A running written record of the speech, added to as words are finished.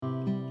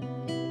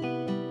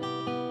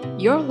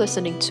You're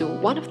listening to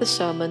one of the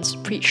sermons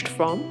preached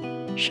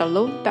from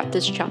Shalom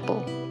Baptist Chapel,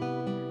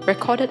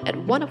 recorded at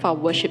one of our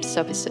worship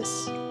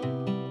services.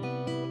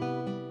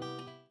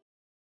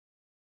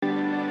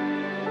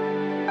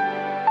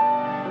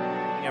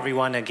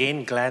 Everyone,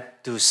 again,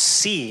 glad to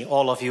see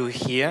all of you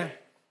here,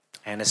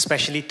 and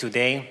especially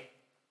today,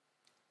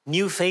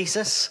 new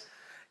faces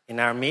in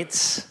our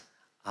midst.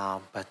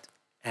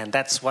 And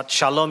that's what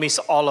Shalom is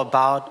all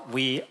about.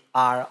 We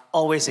are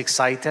always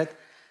excited,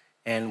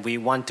 and we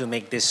want to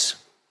make this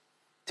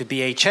to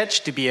be a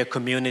church, to be a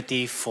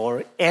community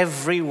for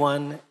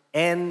everyone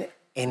and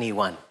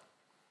anyone.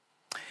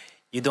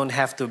 You don't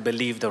have to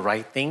believe the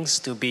right things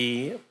to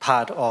be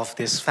part of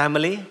this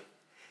family.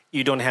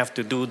 You don't have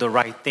to do the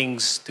right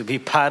things to be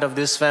part of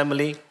this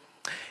family.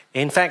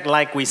 In fact,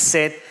 like we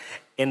said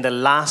in the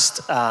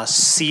last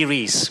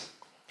series,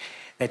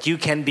 that you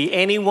can be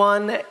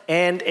anyone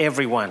and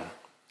everyone.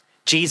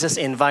 Jesus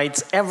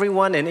invites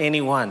everyone and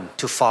anyone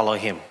to follow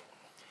him.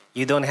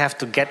 You don't have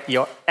to get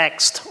your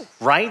acts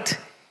right.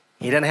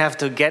 You don't have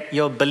to get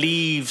your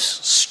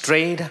beliefs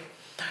straight.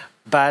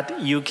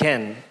 But you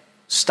can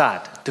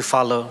start to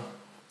follow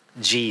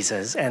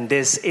Jesus. And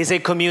this is a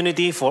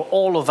community for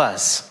all of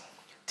us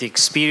to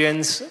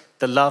experience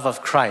the love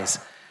of Christ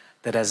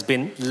that has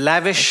been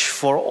lavished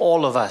for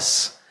all of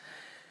us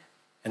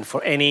and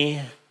for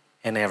any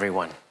and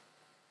everyone.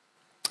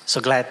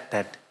 So glad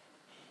that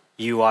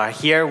you are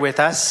here with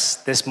us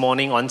this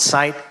morning on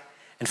site.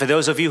 And for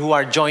those of you who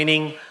are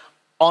joining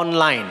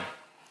online,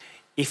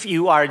 if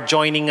you are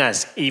joining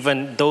us,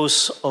 even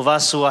those of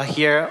us who are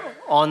here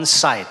on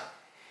site,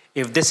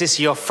 if this is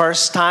your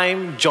first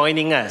time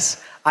joining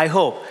us, I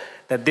hope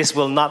that this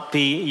will not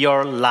be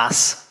your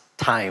last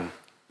time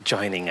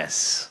joining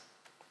us.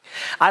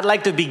 I'd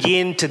like to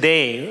begin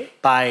today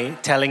by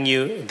telling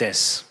you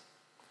this.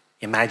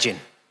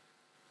 Imagine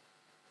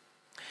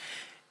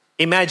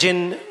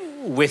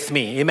with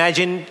me.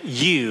 Imagine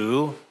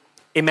you.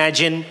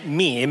 Imagine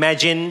me.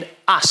 Imagine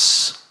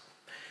us.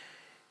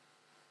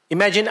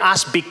 Imagine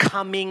us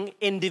becoming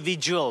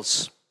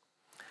individuals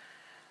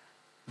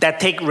that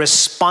take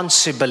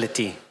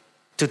responsibility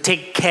to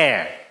take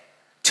care,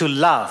 to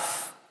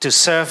love, to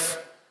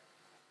serve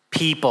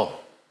people.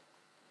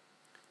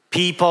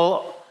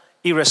 People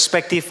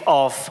irrespective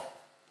of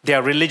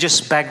their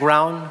religious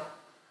background,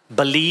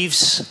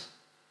 beliefs,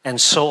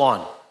 and so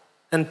on.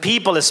 And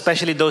people,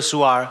 especially those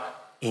who are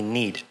in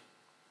need.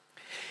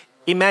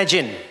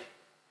 Imagine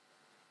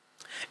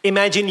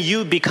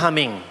you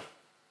becoming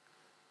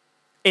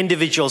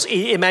individuals.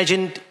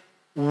 Imagine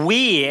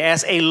we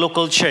as a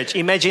local church.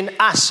 Imagine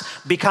us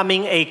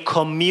becoming a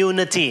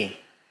community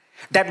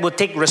that would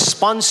take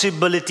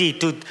responsibility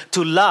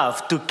to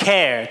love, to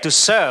care, to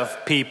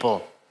serve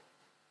people.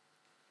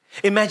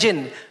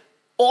 Imagine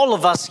all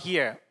of us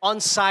here,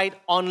 on site,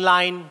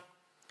 online,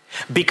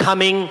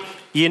 becoming,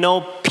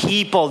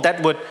 people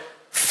that would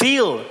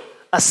feel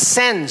a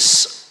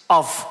sense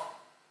of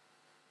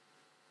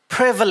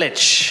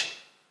privilege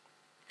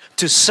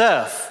to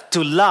serve,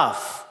 to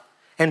love,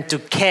 and to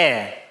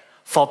care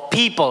for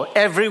people,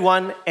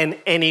 everyone and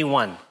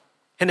anyone,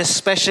 and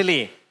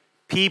especially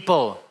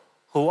people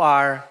who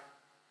are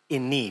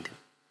in need.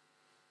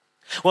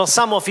 Well,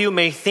 some of you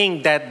may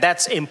think that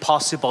that's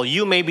impossible.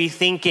 You may be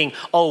thinking,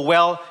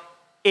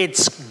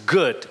 it's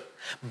good.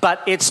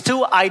 But it's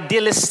too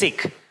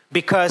idealistic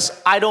because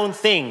I don't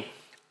think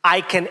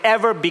I can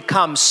ever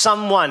become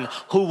someone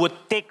who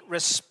would take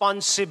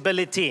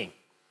responsibility.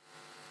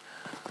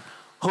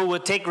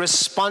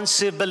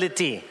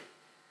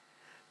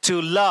 To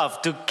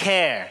love, to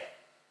care,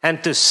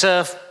 and to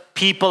serve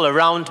people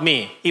around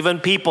me,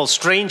 even people,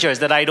 strangers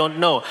that I don't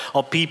know,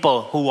 or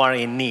people who are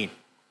in need.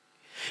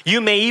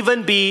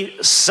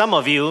 Some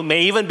of you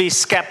may even be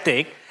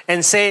skeptic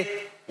and say,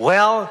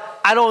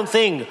 I don't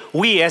think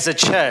we as a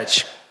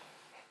church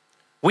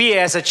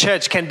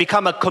can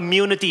become a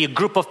community, a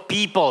group of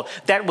people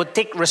that would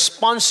take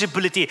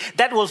responsibility,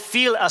 that will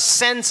feel a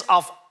sense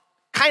of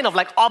kind of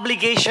like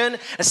obligation,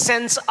 a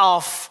sense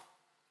of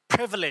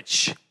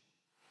privilege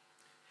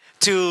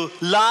to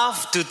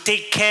love, to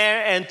take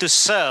care, and to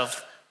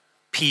serve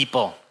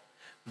people.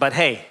 But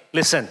hey,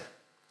 listen,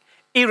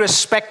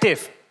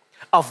 irrespective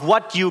of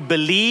what you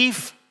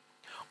believe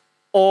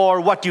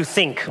or what you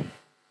think,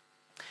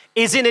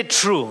 isn't it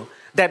true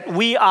that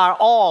we are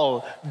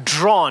all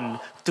drawn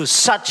to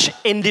such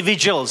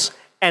individuals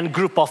and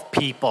group of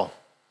people?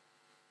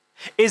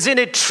 Isn't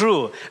it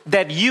true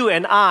that you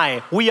and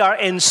we are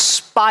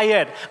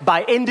inspired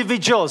by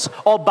individuals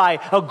or by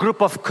a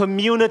group of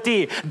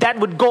community that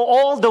would go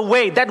all the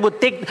way, that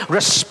would take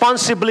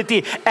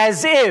responsibility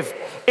as if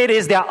it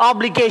is their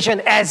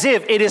obligation, as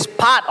if it is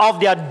part of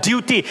their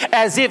duty,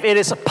 as if it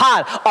is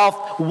part of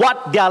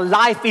what their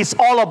life is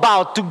all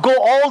about, to go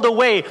all the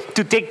way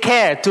to take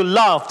care, to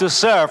love, to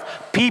serve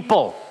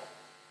people,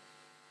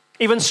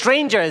 even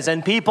strangers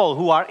and people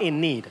who are in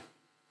need.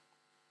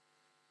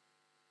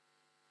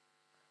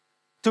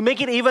 To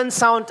make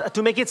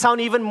it sound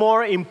even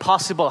more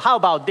impossible, how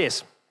about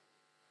this?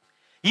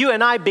 You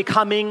and I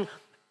becoming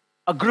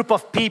a group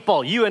of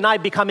people, you and I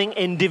becoming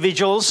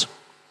individuals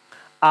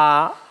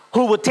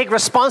who would take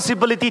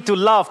responsibility to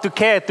love, to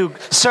care, to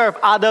serve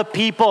other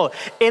people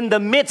in the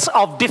midst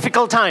of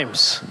difficult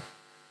times.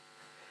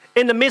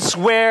 In the midst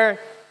where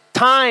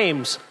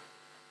times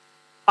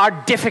are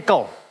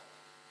difficult.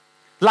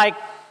 Like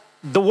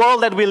the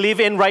world that we live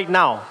in right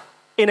now,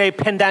 in a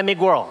pandemic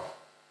world.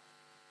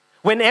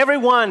 When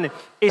everyone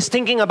is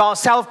thinking about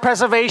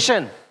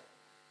self-preservation,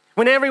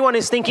 when everyone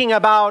is thinking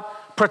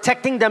about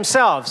protecting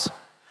themselves,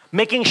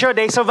 making sure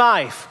they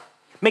survive,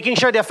 making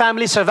sure their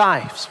family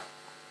survives.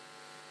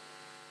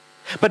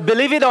 But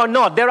believe it or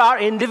not, there are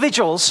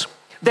individuals,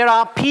 there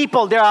are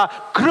people, there are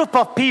group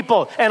of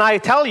people, and I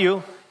tell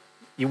you,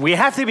 we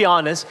have to be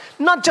honest,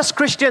 not just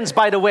Christians,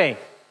 by the way,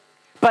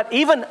 but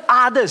even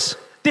others,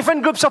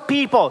 different groups of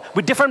people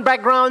with different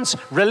backgrounds,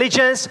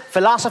 religions,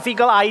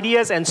 philosophical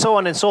ideas, and so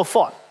on and so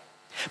forth.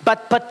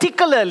 But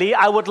particularly,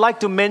 I would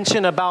like to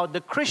mention about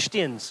the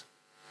Christians.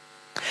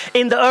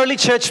 In the early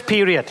church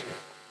period,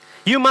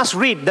 you must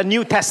read the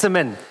New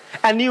Testament,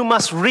 and you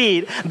must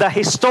read the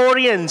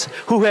historians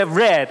who have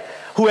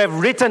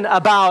written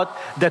about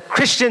the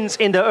Christians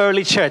in the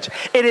early church.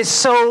 It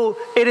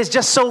is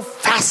just so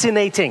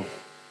fascinating.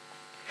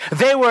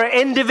 They were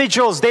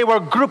individuals, they were a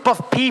group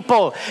of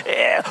people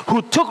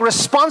who took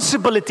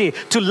responsibility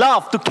to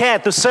love, to care,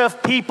 to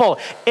serve people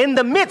in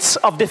the midst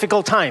of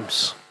difficult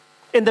times.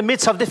 In the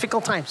midst of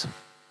difficult times.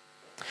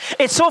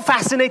 It's so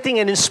fascinating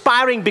and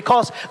inspiring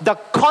because the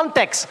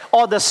context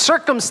or the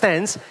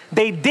circumstance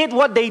they did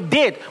what they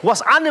did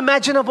was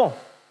unimaginable.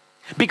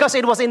 Because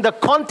it was in the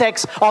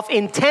context of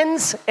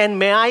intense and,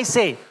 may I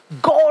say,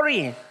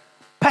 gory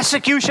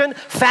persecution,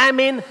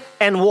 famine,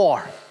 and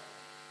war.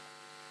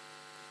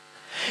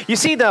 You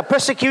see, the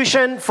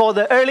persecution for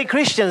the early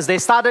Christians, they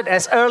started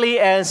as early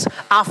as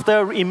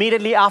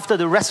immediately after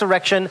the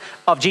resurrection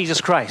of Jesus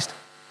Christ.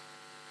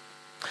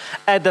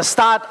 At the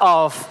start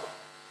of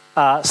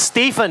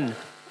Stephen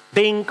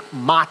being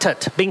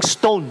martyred, being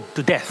stoned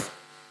to death.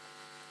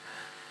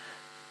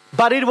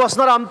 But it was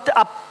not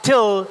up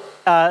till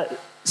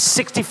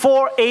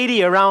 64 AD,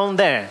 around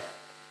there,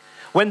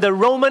 when the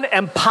Roman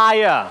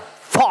Empire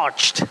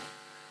forged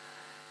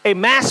a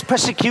mass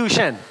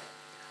persecution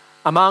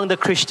among the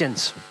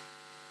Christians.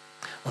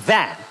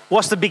 That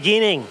was the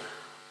beginning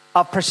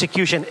of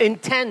persecution,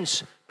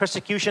 intense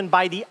persecution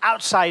by the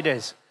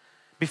outsiders.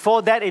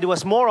 Before that, it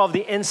was more of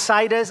the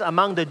insiders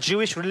among the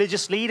Jewish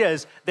religious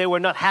leaders. They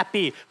were not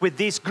happy with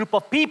this group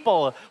of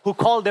people who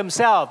called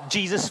themselves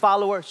Jesus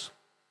followers.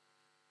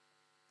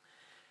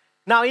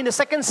 Now, in the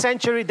 2nd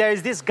century, there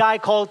is this guy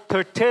called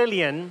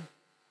Tertullian.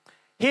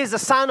 He is the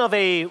son of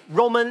a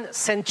Roman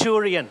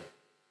centurion.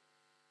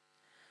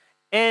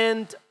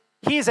 And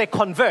he is a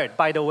convert,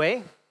 by the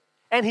way.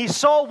 And he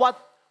saw what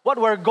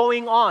were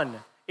going on,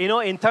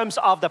 in terms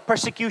of the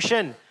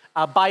persecution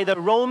by the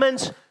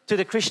Romans to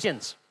the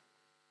Christians.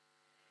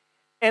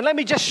 And let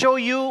me just show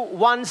you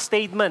one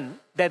statement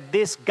that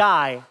this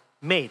guy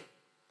made.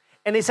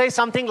 And he says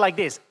something like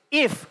this: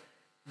 if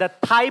the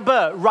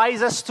Tiber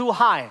rises too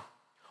high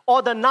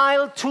or the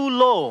Nile too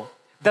low,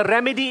 the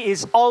remedy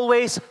is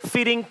always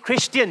feeding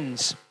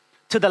Christians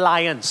to the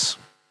lions.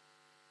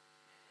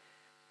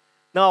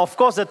 Now, of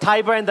course, the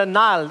Tiber and the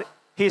Nile,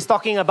 he's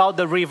talking about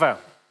the river.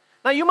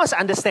 Now, you must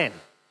understand,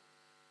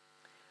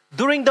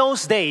 during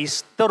those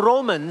days, the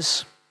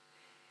Romans,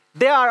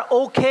 they are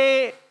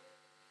okay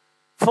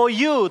for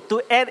you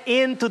to add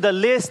into the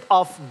list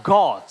of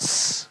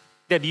gods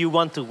that you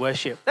want to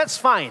worship. That's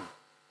fine.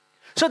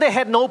 So they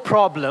had no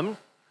problem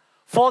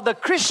for the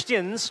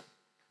Christians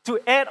to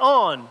add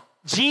on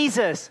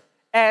Jesus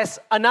as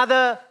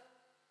another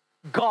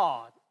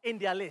god in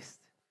their list.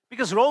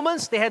 Because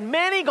Romans, they had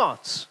many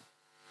gods.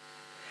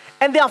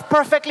 And they are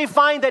perfectly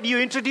fine that you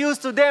introduce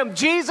to them,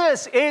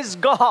 Jesus is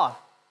God.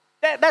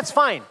 That's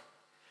fine.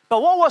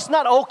 But what was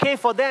not okay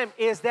for them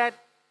is that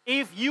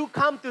if you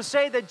come to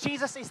say that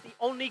Jesus is the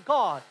only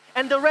God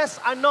and the rest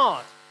are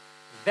not,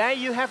 there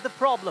you have the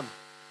problem.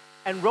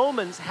 And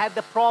Romans had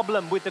the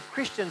problem with the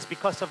Christians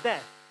because of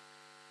that.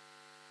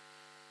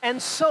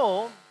 And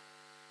so,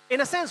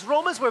 in a sense,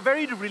 Romans were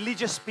very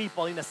religious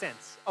people in a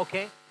sense,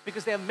 okay?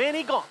 Because there are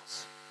many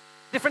gods,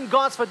 different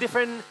gods for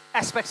different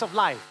aspects of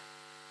life.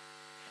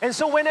 And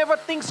so whenever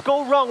things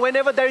go wrong,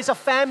 whenever there is a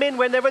famine,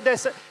 whenever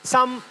there's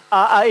some,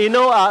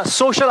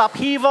 social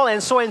upheaval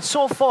and so on and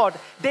so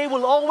forth, they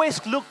will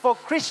always look for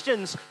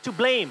Christians to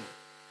blame.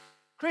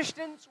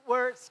 Christians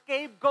were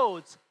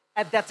scapegoats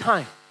at that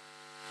time.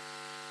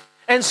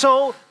 And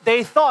so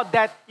they thought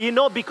that,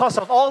 because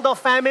of all the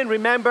famine,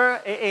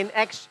 remember in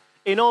Acts,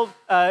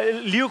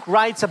 Luke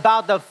writes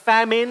about the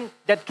famine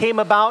that came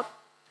about.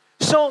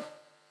 So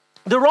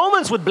the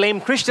Romans would blame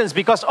Christians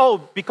because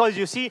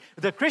you see,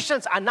 the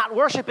Christians are not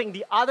worshiping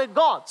the other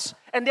gods.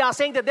 And they are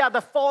saying that they are the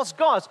false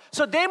gods.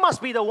 So they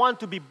must be the one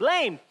to be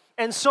blamed.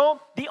 And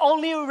so the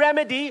only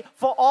remedy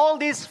for all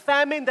this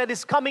famine that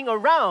is coming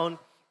around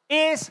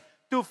is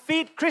to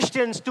feed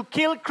Christians, to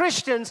kill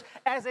Christians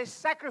as a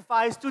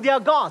sacrifice to their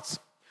gods.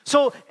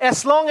 So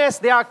as long as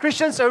there are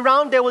Christians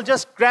around, they will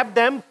just grab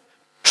them,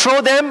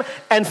 throw them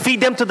and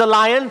feed them to the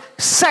lion,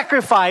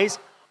 sacrifice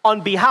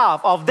on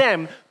behalf of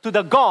them to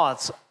the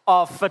gods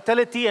of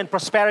fertility and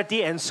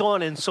prosperity and so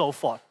on and so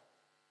forth.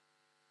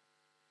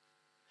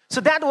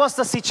 So that was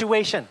the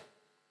situation.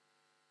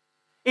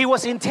 It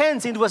was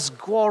intense, it was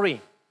gory.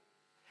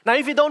 Now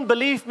if you don't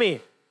believe me,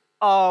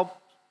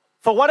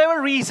 for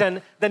whatever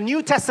reason, the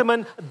New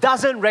Testament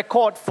doesn't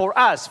record for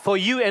us, for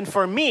you and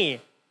for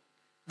me,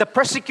 the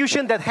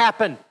persecution that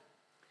happened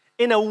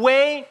in a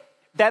way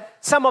that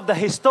some of the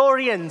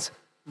historians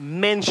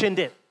mentioned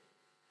it.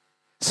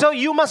 So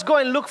you must go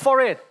and look for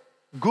it.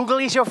 Google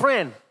is your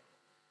friend.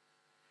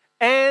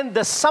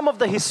 And some of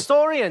the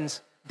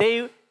historians,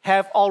 they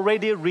have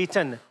already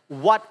written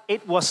what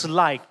it was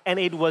like, and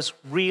it was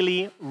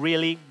really,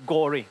 really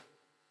gory.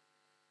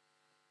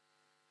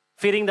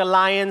 Feeding the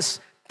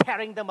lions,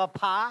 tearing them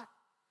apart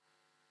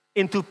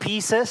into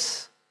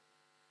pieces,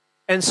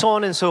 and so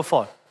on and so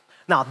forth.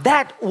 Now,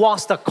 that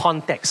was the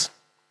context.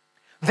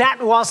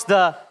 That was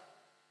the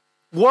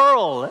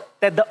world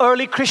that the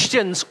early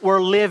Christians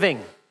were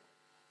living.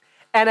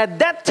 And at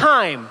that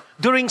time,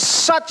 during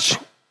such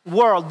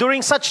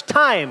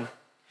time,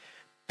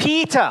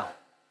 Peter,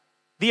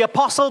 the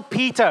Apostle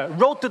Peter,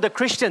 wrote to the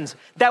Christians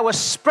that were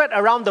spread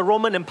around the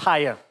Roman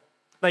Empire.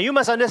 Now you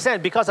must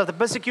understand, because of the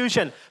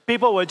persecution,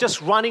 people were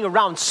just running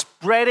around,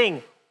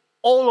 spreading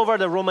all over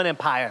the Roman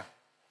Empire.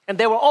 And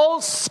they were all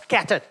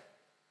scattered.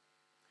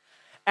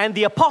 And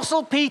the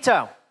Apostle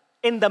Peter,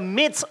 in the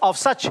midst of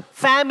such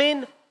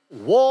famine,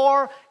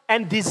 war,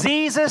 and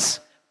diseases,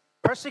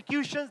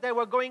 persecutions that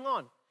were going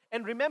on.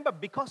 And remember,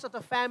 because of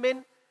the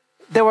famine,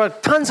 there were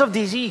tons of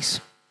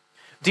disease.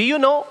 Do you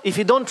know, if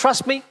you don't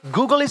trust me,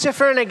 Google is your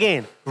friend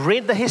again.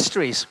 Read the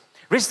histories.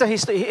 Read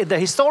the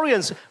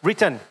historians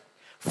written.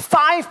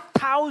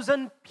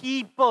 5,000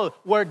 people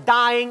were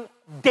dying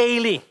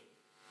daily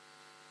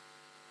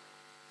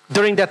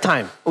during that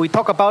time. We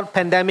talk about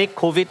pandemic,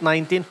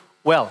 COVID-19.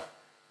 Well,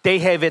 they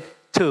have it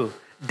too.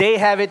 They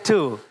have it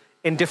too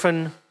in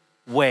different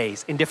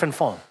ways, in different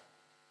form.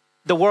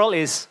 The world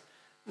is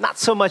not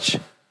so much,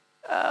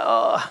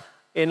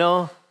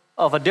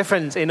 of a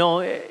difference,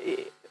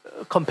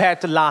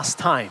 compared to last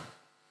time.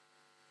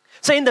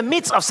 So in the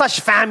midst of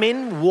such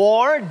famine,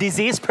 war,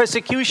 disease,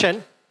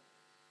 persecution,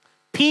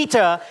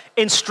 Peter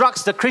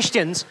instructs the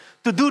Christians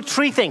to do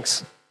three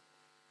things.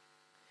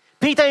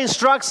 Peter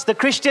instructs the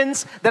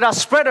Christians that are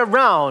spread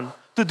around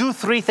to do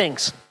three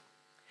things.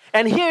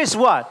 And here's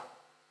what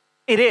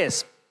it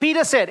is.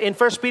 Peter said in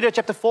 1 Peter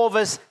chapter 4,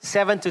 verse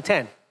 7 to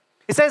 10.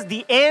 It says,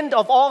 the end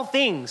of all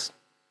things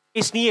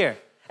is near.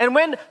 And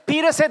when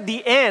Peter said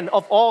the end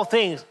of all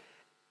things,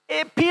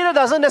 Peter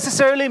doesn't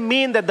necessarily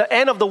mean that the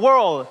end of the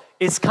world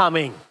is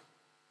coming.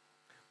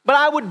 But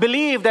I would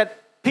believe that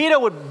Peter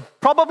would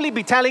probably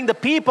be telling the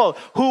people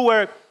who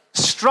were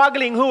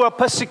struggling, who were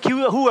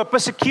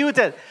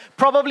persecuted.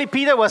 Probably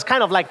Peter was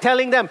kind of like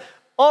telling them,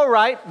 all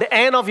right, the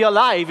end of your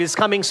life is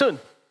coming soon.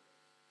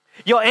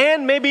 Your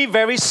end may be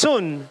very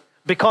soon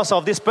because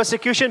of this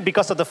persecution,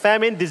 because of the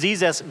famine,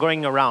 diseases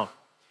going around.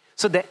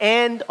 So the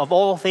end of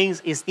all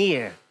things is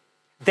near.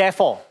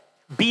 Therefore,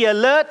 be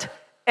alert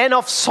and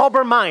of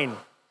sober mind,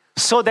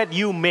 so that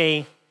you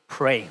may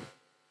pray.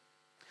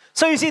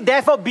 So you see,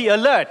 therefore be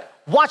alert.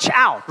 Watch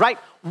out, right?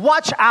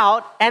 Watch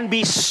out and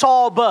be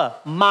sober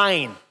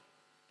mind.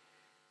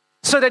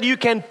 So that you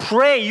can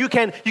pray. You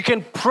can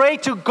pray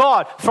to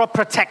God for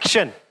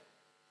protection.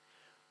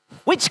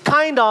 Which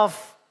kind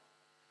of,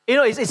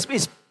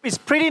 it's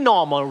pretty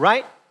normal,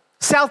 right?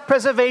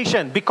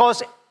 Self-preservation,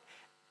 because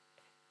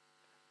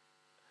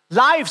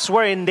lives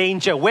were in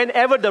danger.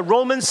 Whenever the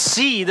Romans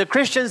see the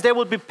Christians, they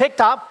will be picked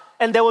up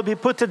and they will be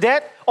put to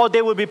death, or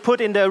they will be put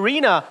in the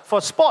arena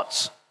for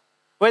sports,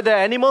 where the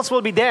animals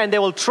will be there and they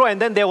will throw and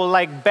then they will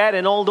like bet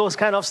and all those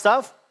kind of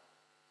stuff.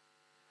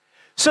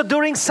 So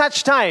during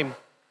such time,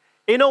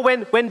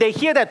 when they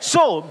hear that,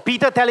 so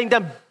Peter telling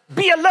them,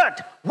 be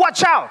alert,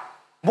 watch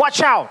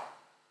out,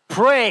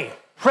 pray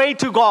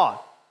to God.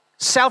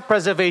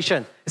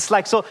 Self-preservation. It's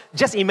like, so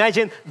just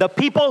imagine the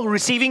people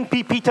receiving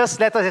Peter's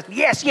letter.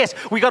 Yes,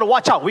 we got to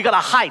watch out. We got to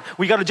hide.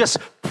 We got to just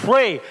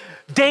pray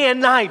day and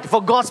night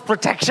for God's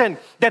protection,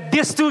 that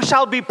this too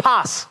shall be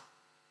past.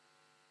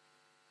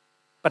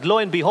 But lo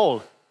and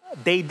behold,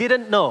 they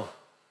didn't know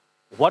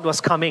what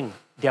was coming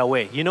their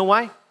way. You know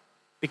why?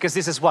 Because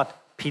this is what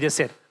Peter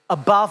said.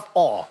 Above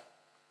all.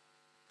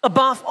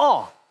 Above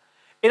all.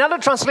 In other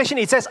translation,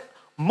 it says,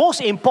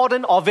 most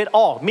important of it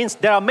all. Means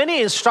there are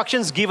many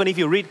instructions given. If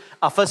you read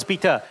 1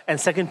 Peter and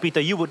 2 Peter,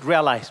 you would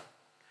realize.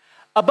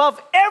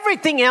 Above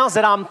everything else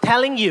that I'm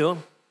telling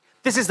you,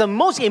 this is the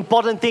most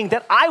important thing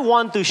that I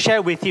want to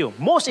share with you.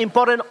 Most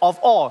important of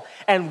all.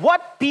 And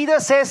what Peter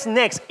says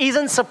next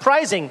isn't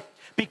surprising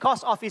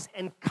because of his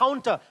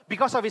encounter,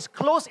 because of his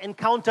close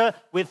encounter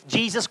with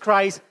Jesus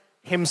Christ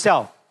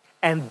himself.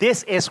 And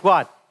this is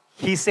what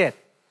he said.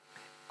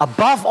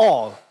 Above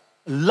all,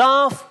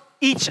 love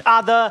each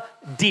other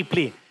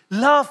deeply.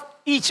 Love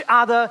each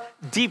other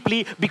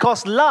deeply,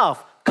 because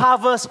love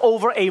covers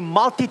over a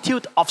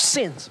multitude of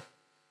sins.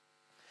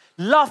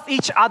 Love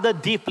each other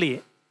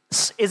deeply.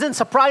 isn't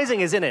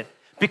surprising, isn't it?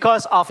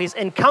 Because of his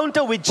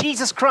encounter with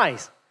Jesus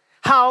Christ.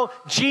 How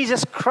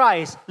Jesus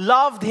Christ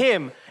loved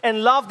him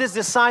and loved his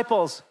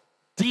disciples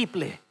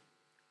deeply,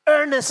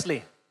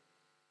 earnestly.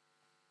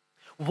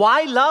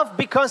 Why love?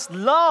 Because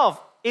love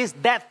is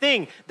that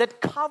thing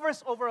that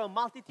covers over a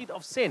multitude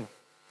of sin.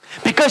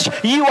 Because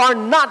you are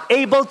not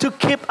able to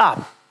keep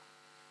up.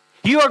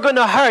 You are going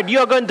to hurt. You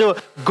are going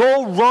to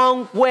go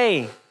wrong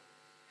way.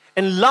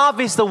 And love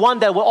is the one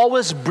that will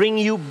always bring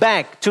you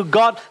back to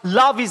God.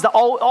 Love is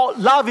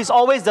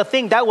always the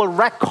thing that will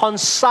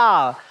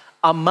reconcile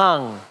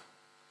among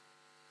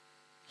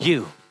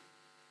you.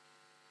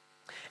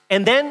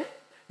 And then,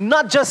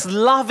 not just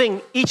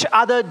loving each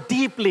other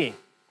deeply.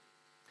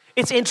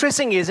 It's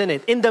interesting, isn't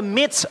it? In the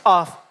midst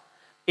of,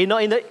 in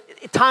the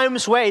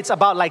times where it's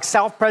about like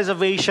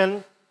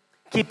self-preservation,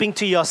 keeping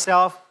to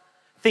yourself,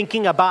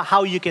 thinking about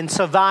how you can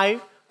survive,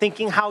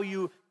 thinking how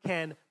you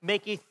can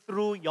make it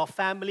through your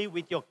family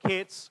with your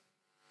kids.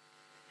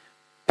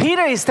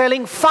 Peter is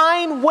telling,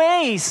 find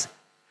ways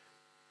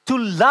to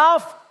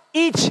love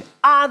each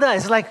other.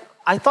 It's like,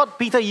 I thought,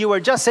 Peter, you were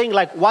just saying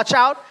like, watch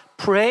out,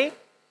 pray.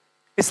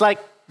 It's like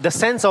the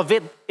sense of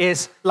it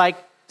is like,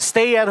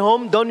 stay at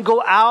home, don't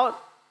go out,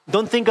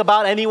 don't think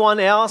about anyone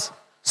else,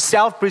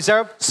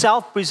 self-preserve.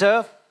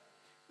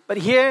 But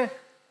here,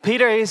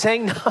 Peter is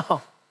saying,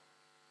 no,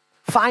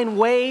 find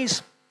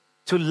ways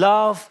to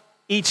love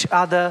each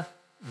other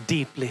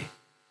deeply.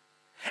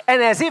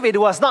 And as if it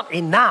was not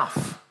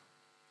enough,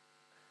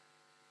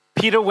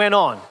 Peter went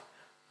on,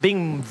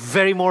 being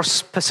very more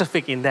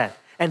specific in that.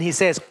 And he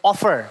says,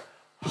 offer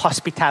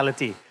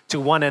hospitality to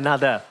one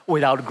another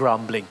without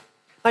grumbling.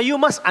 Now you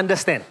must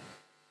understand,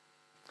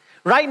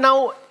 right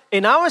now,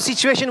 in our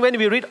situation, when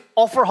we read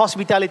offer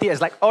hospitality, it's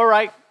like, all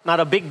right, not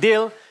a big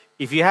deal.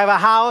 If you have a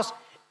house,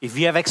 if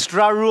you have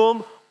extra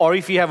room, or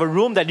if you have a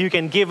room that you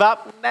can give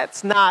up,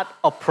 that's not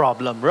a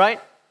problem,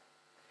 right?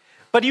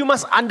 But you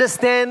must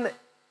understand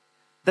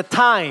the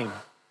time,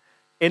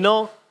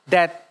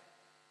 that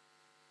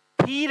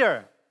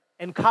Peter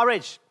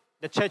encouraged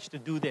the church to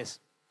do this.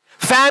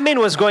 Famine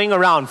was going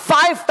around.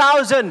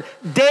 5,000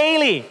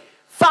 daily.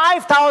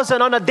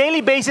 5,000 on a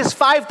daily basis,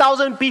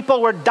 5,000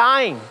 people were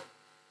dying.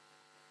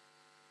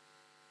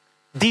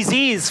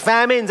 Disease,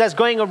 famines that's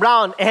going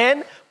around.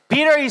 And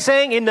Peter is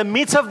saying, in the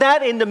midst of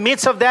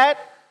that,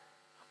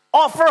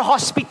 offer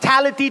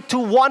hospitality to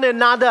one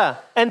another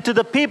and to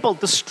the people,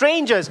 to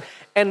strangers.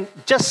 And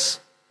just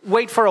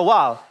wait for a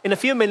while. In a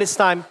few minutes'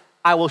 time,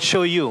 I will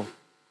show you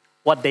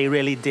what they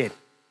really did.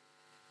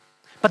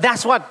 But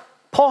that's what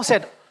Paul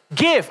said.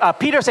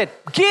 Peter said,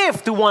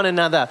 give to one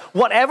another.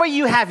 Whatever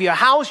you have, your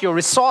house, your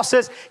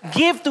resources,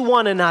 give to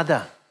one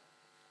another.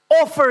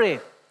 Offer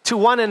it to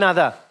one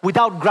another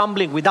without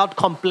grumbling, without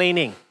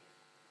complaining,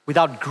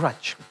 without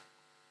grudge.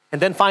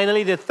 And then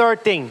finally, the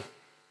third thing,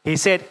 he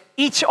said,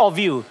 each of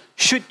you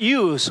should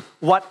use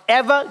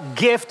whatever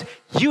gift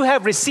you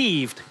have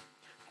received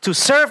to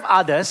serve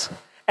others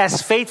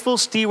as faithful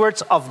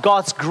stewards of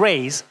God's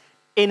grace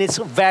in its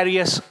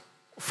various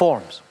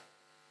forms.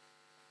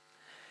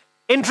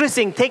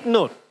 Interesting, take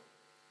note.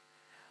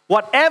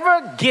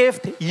 Whatever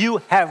gift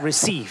you have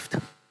received.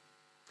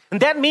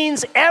 And that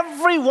means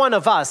every one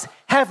of us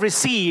have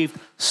received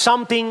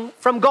something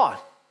from God.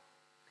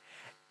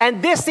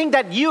 And this thing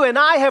that you and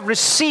I have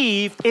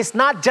received is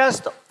not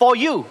just for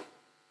you.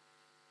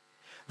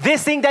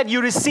 This thing that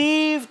you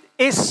received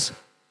is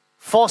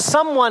for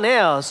someone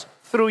else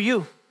through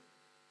you.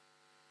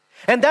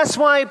 And that's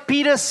why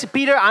Peter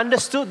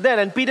understood that.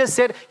 And Peter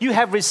said, you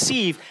have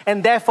received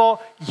and therefore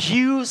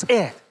use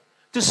it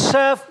to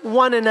serve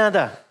one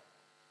another.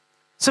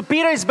 So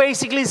Peter is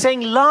basically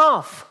saying,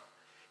 love,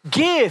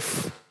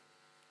 give,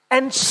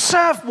 and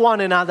serve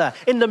one another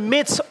in the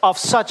midst of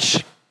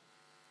such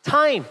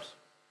times.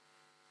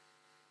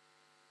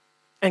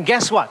 And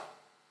guess what?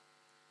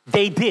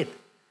 They did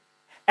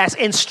as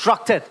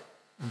instructed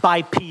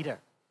by Peter.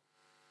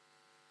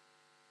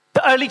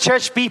 The early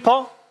church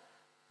people,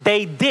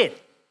 they did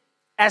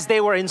as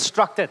they were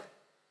instructed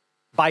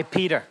by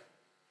Peter.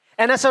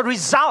 And as a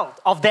result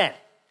of that,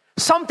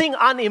 something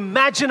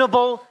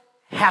unimaginable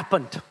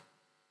happened.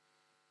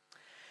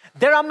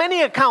 There are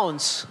many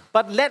accounts,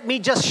 but let me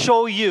just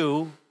show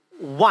you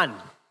one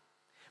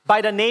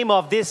by the name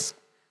of this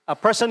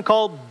person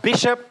called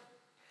Bishop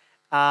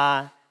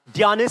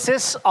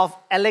Dionysius of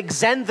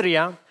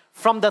Alexandria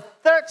from the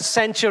 3rd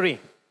century.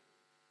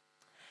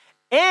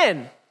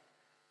 And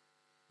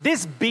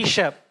this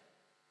bishop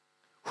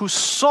who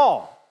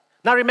saw,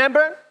 now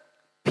remember,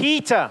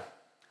 Peter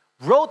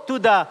wrote to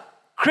the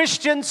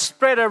Christians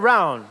spread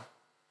around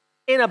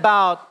in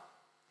about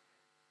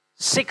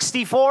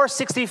 64,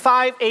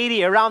 65,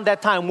 80, around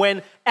that time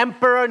when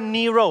Emperor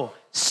Nero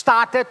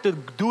started to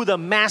do the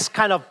mass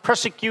kind of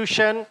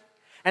persecution,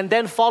 and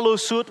then follow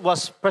suit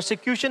was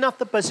persecution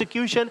after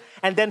persecution,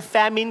 and then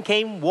famine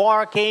came,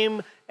 war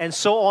came, and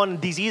so on,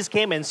 disease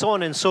came, and so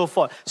on and so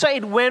forth. So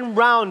it went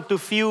round to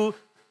few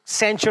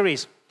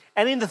centuries.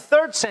 And in the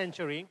 3rd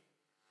century,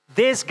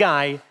 this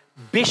guy,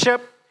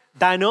 Bishop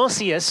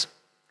Dionysius,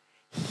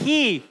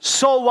 he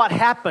saw what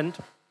happened,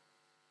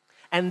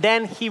 and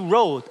then he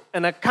wrote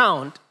an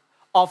account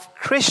of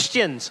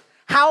Christians,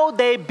 how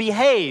they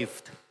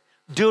behaved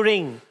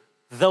during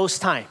those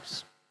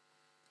times.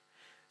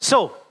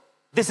 So,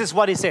 this is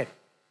what he said.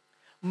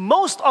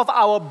 Most of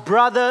our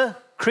brother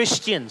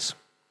Christians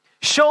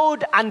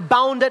showed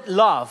unbounded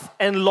love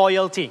and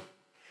loyalty,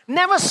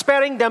 never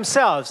sparing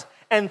themselves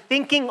and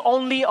thinking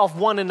only of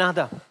one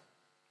another.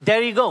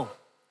 There you go.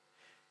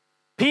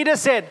 Peter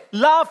said,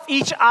 love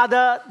each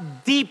other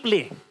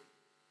deeply.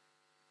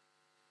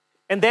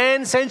 And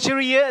then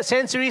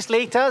centuries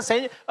later,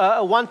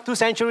 2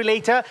 centuries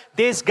later,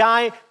 this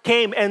guy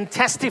came and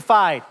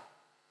testified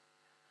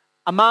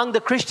among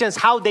the Christians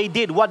how they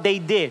did what they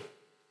did.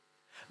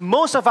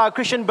 Most of our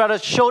Christian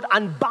brothers showed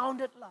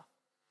unbounded love.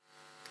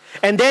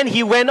 And then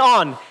he went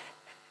on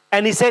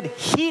and he said,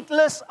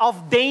 heedless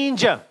of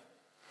danger.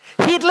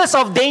 Heedless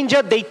of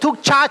danger, they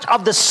took charge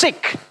of the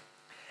sick,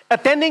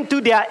 attending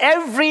to their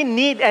every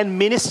need and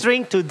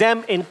ministering to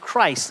them in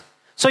Christ.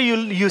 So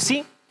you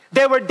see,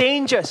 there were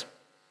dangers.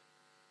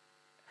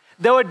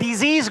 There were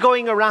disease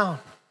going around.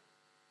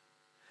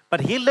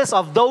 But heedless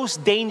of those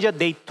dangers,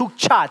 they took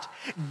charge.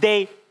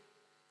 They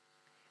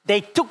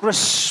took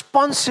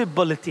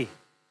responsibility.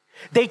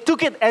 They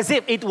took it as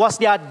if it was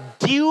their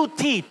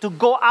duty to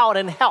go out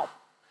and help.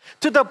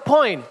 To the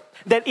point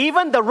that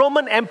even the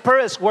Roman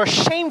emperors were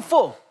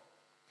shameful.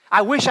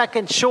 I wish I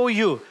can show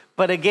you.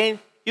 But again,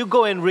 you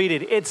go and read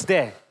it. It's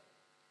there.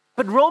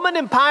 But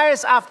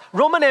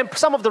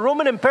some of the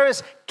Roman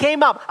emperors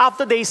came up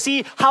after they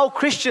see how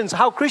Christians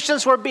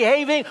were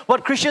behaving,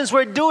 what Christians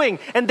were doing.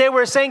 And they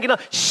were saying,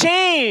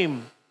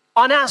 shame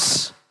on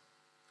us.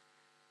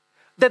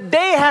 That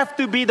they have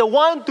to be the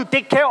one to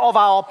take care of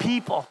our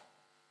people.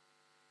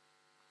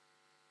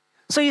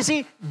 So you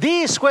see,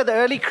 these were the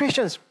early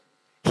Christians.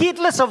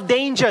 Heedless of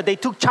danger, they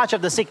took charge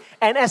of the sick.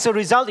 And as a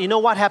result, you know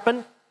what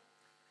happened?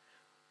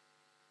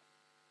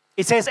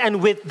 It says,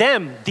 and with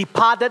them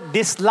departed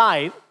this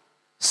life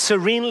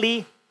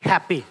serenely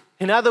happy.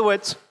 In other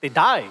words, they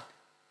died.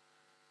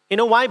 You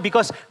know why?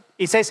 Because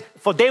it says,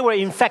 for they were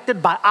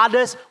infected by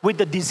others with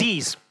the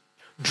disease,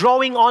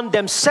 drawing on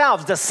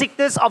themselves the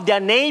sickness of their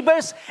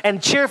neighbors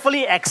and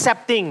cheerfully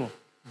accepting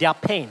their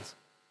pains.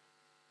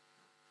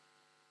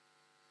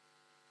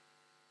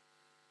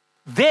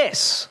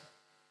 This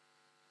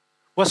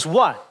was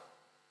what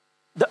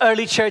the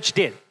early church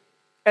did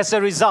as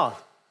a result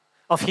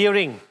of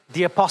hearing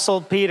the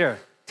Apostle Peter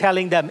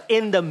telling them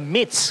in the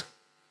midst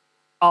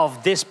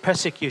of this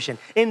persecution,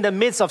 in the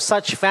midst of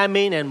such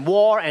famine and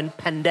war and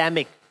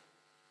pandemic,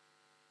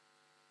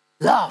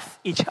 love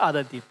each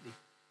other deeply,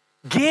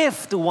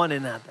 give to one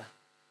another,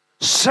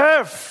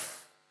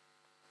 serve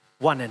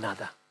one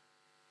another.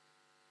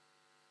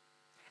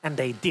 And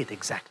they did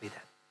exactly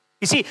that.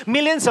 You see,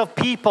 millions of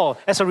people,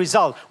 as a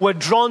result, were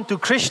drawn to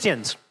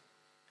Christians.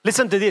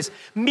 Listen to this.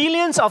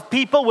 Millions of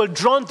people were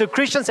drawn to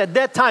Christians at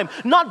that time,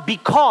 not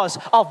because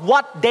of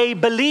what they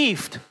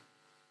believed.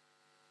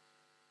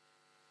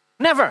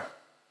 Never.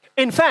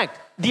 In fact,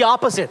 the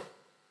opposite.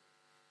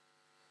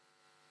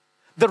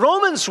 The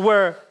Romans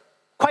were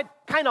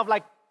kind of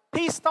like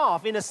pissed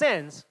off in a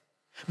sense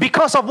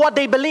because of what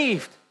they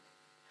believed.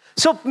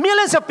 So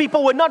millions of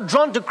people were not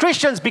drawn to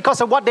Christians because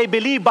of what they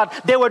believed, but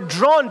they were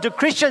drawn to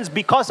Christians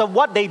because of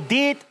what they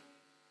did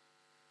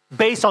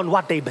based on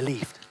what they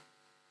believed.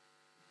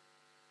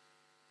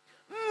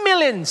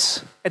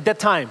 Millions at that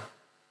time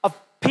of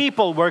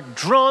people were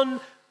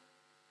drawn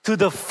to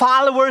the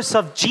followers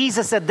of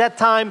Jesus at that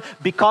time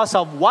because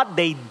of what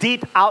they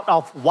did out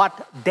of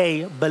what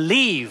they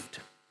believed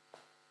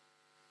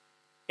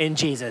in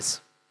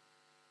Jesus.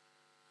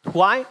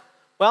 Why?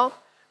 Well,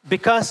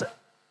 because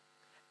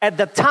at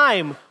the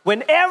time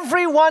when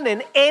everyone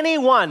and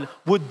anyone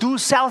would do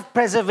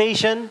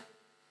self-preservation,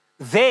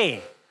 the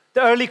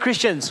early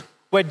Christians,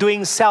 were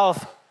doing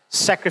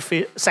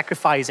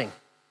self-sacrificing.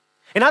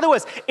 In other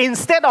words,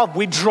 instead of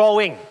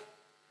withdrawing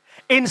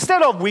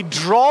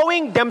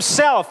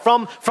themselves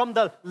from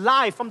the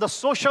life, from the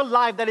social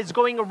life that is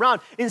going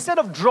around, instead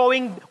of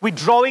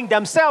withdrawing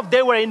themselves,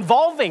 they were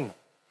involving.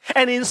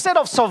 And instead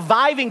of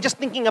surviving, just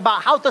thinking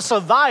about how to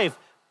survive,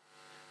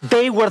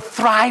 they were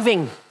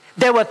thriving.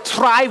 They were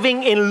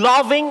thriving in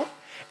loving,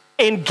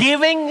 in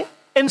giving,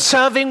 in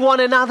serving one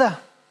another.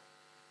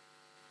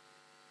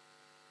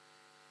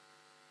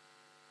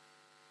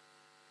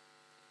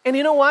 And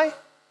you know why?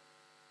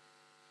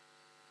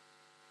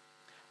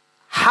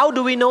 How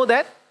do we know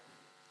that?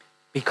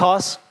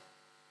 Because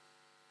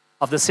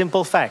of the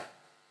simple fact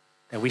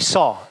that we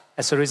saw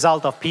as a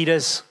result of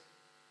Peter's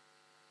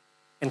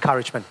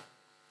encouragement.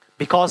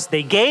 Because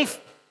they gave,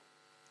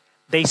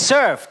 they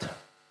served,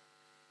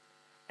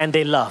 and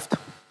they loved.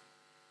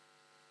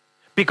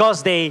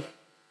 Because they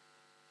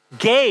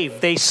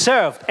gave, they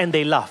served, and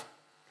they loved.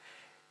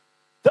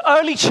 The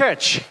early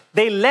church,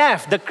 they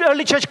left. The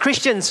early church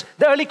Christians,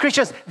 the early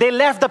Christians, they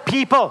left the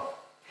people.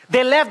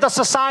 They left the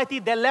society.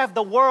 They left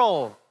the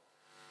world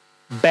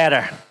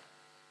better.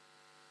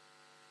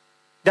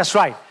 That's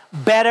right.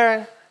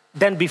 Better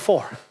than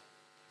before.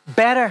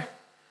 Better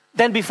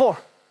than before.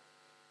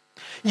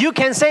 You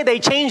can say they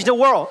changed the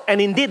world, and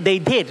indeed they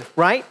did,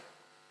 right?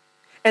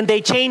 And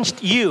they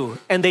changed you,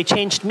 and they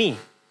changed me.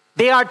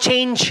 They are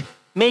change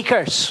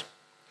makers.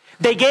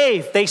 They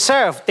gave, they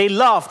served, they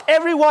loved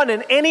everyone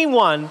and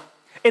anyone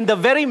in the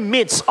very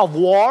midst of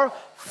war,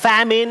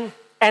 famine,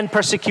 and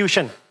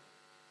persecution.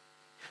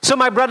 So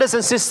my brothers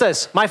and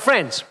sisters, my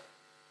friends,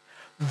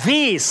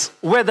 these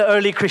were the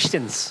early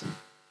Christians.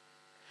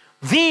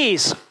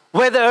 These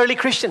were the early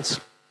Christians.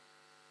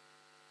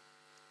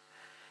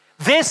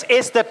 This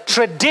is the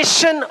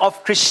tradition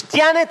of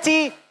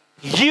Christianity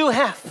you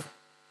have.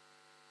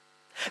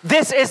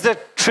 This is the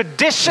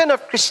tradition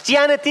of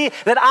Christianity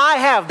that I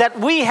have, that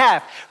we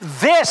have.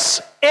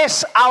 This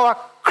is our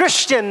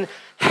Christian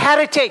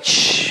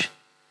heritage.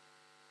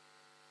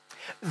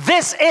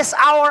 This is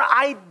our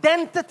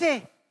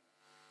identity.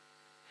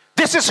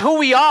 This is who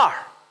we are.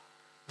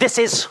 This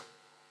is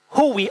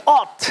who we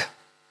ought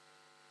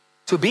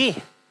to be.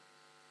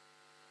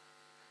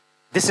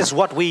 This is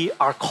what we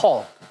are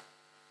called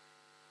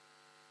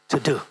to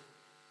do.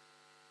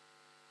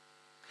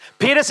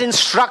 Peter's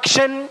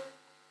instruction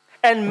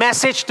and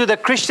message to the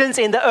Christians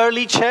in the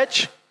early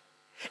church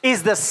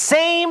is the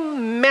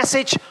same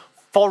message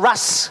for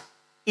us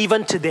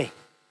even today.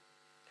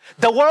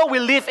 The world we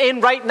live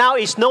in right now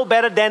is no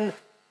better than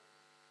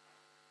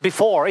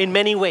before in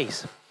many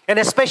ways. And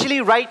especially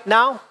right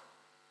now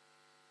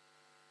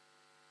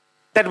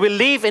that we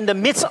live in the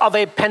midst of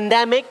a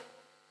pandemic.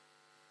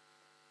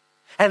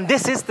 And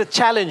this is the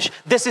challenge,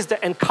 this is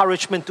the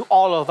encouragement to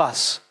all of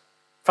us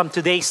from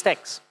today's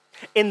text.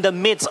 In the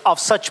midst of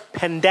such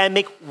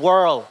pandemic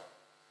world,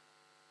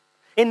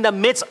 in the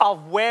midst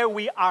of where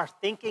we are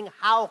thinking,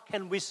 how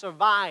can we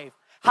survive?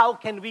 How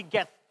can we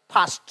get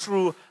past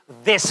through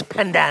this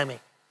pandemic?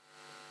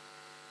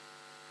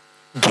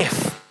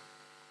 Give,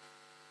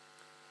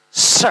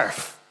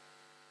 serve,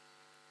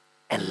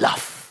 and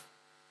love.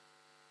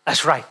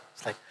 That's right.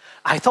 It's like,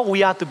 I thought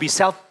we are to be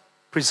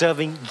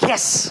self-preserving.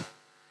 Yes.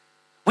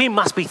 We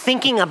must be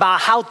thinking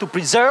about how to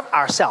preserve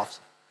ourselves.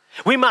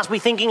 We must be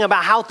thinking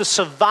about how to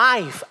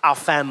survive our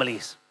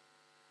families.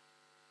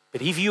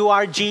 But if you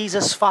are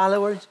Jesus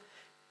followers,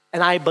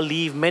 and I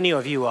believe many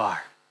of you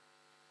are,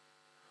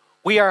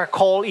 we are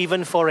called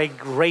even for a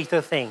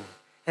greater thing.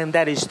 And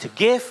that is to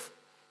give,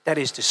 that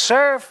is to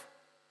serve,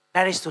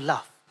 that is to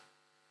love.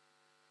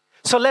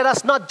 So let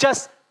us not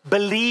just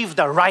believe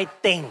the right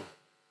thing,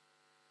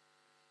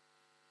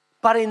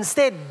 but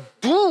instead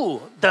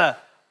do the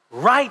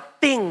right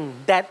thing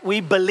that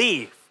we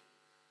believe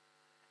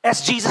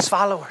as Jesus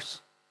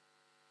followers.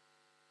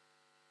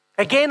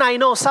 Again, I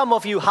know some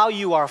of you, how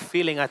you are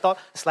feeling. I thought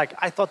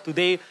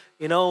today,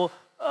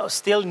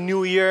 still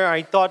New Year.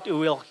 I thought we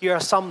will hear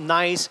some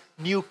nice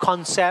new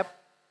concept.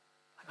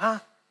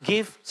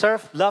 Give,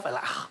 serve, love.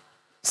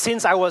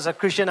 Since I was a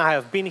Christian, I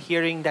have been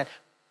hearing that.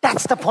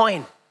 That's the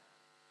point.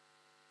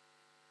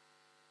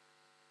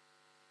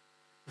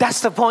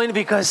 That's the point,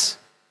 because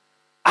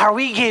are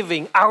we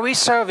giving? Are we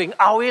serving?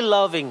 Are we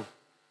loving?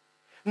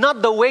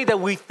 Not the way that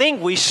we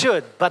think we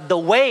should, but the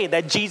way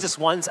that Jesus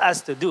wants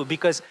us to do.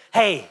 Because,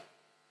 hey,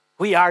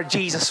 we are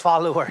Jesus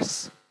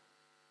followers.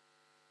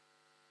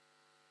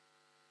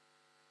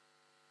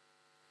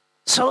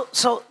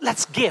 So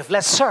let's give,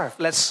 let's serve,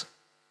 let's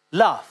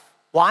love.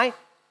 Why?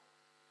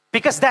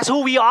 Because that's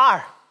who we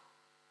are.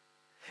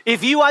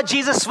 If you are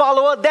Jesus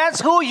follower,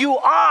 that's who you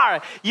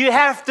are. You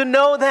have to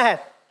know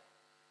that.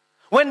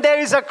 When there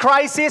is a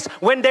crisis,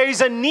 when there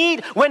is a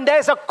need, when there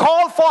is a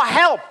call for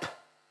help,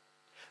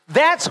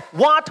 that's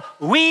what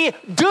we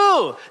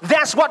do.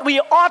 That's what we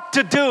ought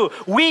to do.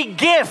 We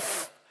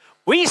give,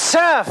 we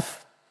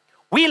serve,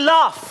 we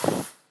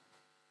love.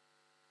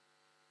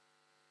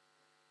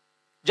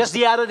 Just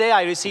the other day,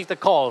 I received a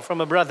call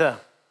from a brother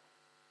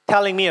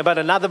telling me about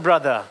another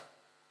brother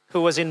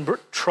who was in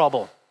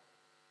trouble.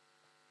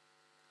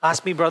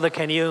 Asked me, brother,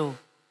 can you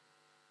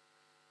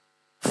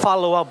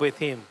follow up with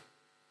him?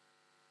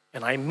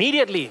 And I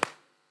immediately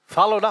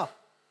followed up.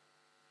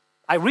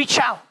 I reached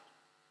out.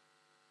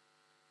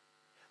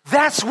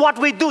 That's what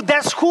we do.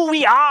 That's who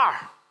we are.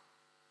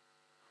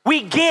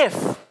 We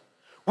give.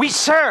 We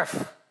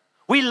serve.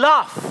 We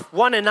love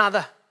one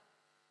another.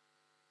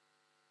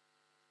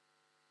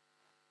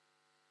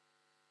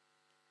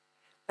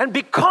 And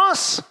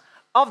because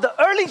of the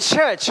early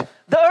church,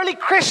 the early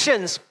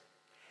Christians,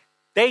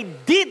 they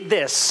did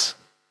this.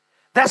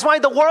 That's why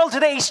the world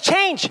today is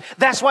changed.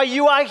 That's why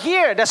you are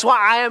here. That's why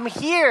I am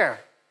here.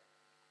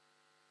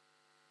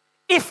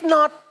 If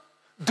not,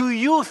 do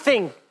you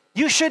think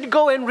you should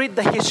go and read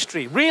the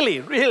history? Really,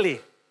 really.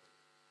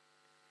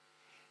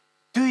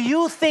 Do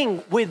you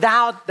think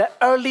without the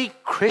early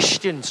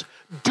Christians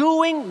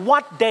doing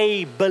what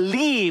they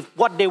believed,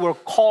 what they were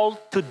called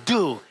to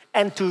do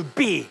and to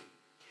be,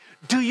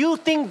 do you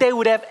think they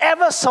would have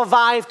ever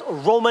survived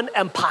Roman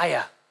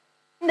Empire?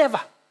 Never.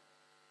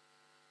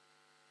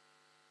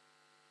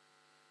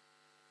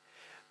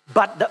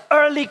 But the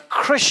early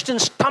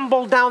Christians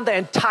tumbled down the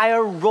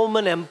entire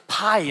Roman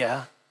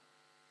Empire.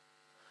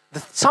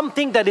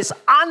 Something that is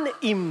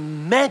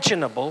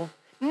unimaginable,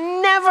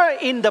 never never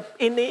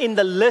in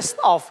the list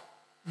of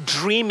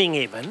dreaming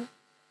even.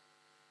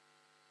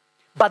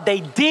 But they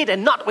did,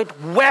 and not with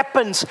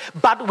weapons,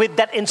 but with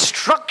that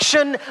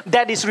instruction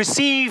that is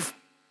received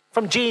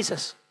from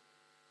Jesus.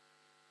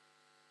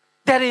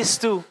 That is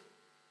to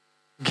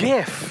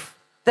give,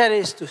 that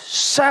is to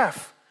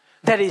serve,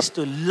 that is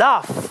to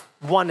love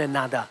one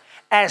another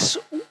as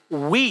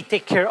we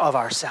take care of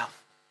ourselves.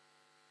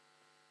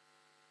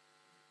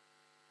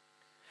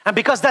 And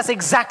because that's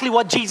exactly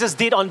what Jesus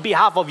did on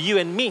behalf of you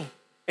and me,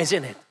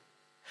 isn't it?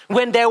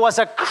 When there was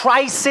a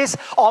crisis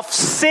of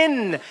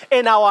sin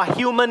in our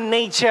human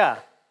nature,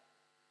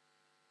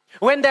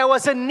 when there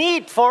was a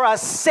need for a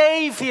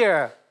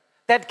Savior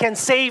that can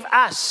save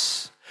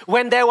us,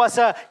 when there was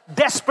a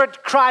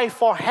desperate cry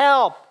for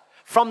help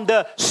from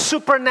the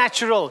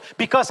supernatural,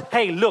 because,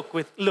 hey, look,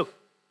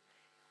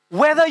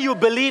 whether you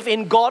believe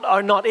in God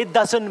or not, it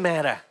doesn't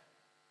matter.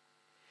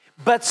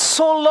 But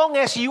so long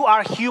as you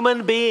are a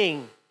human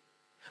being,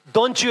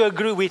 don't you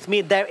agree with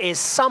me? There is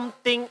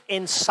something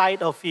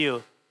inside of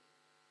you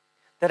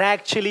that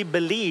actually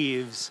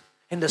believes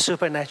in the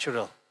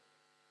supernatural.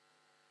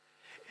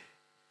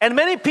 And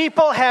many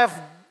people have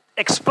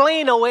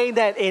explained away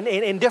that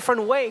in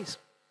different ways.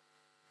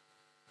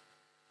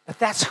 But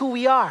that's who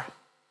we are.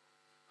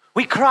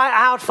 We cry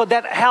out for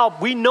that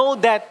help. We know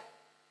that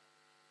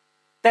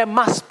there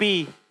must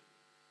be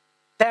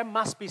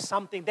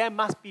something, there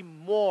must be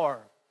more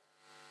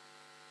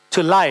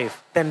to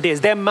life than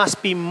this. There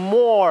must be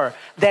more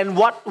than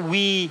what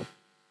we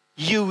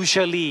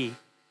usually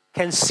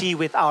can see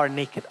with our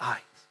naked eyes.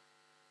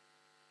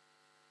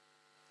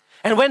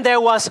 And when there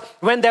was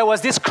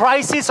this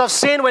crisis of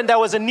sin, when there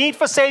was a need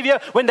for Savior,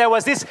 when there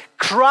was this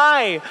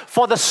cry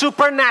for the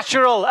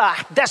supernatural,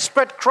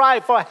 desperate cry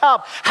for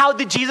help, how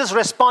did Jesus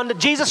respond?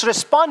 Jesus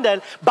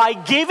responded by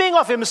giving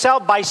of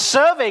Himself, by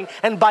serving,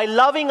 and by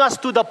loving us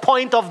to the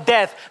point of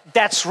death.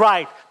 That's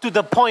right, to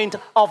the point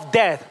of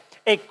death.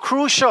 A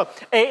crucial,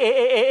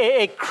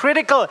 a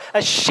critical,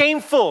 a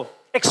shameful,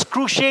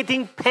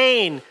 excruciating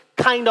pain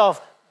kind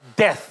of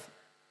death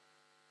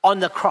on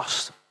the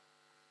cross.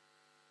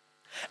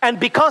 And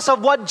because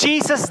of what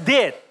Jesus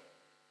did,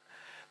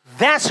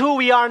 that's who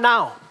we are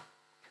now.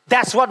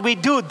 That's what we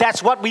do.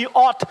 That's what we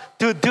ought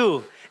to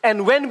do.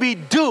 And when we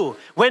do,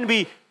 when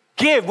we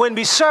give, when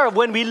we serve,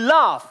 when we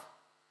love,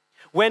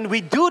 when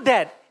we do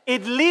that,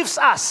 it leaves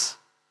us,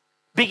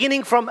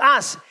 beginning from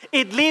us,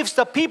 it leaves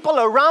the people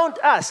around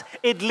us,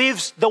 it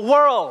leaves the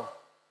world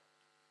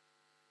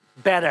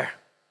better.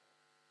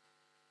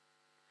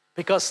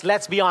 Because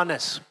let's be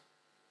honest,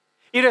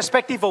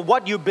 irrespective of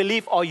what you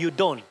believe or you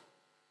don't,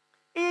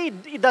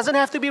 it doesn't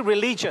have to be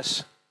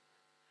religious.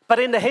 But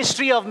in the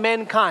history of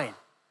mankind,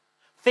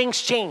 things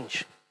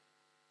change.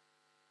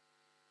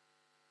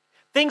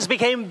 Things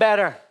became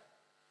better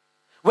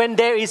when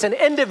there is an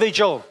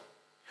individual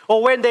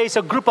or when there is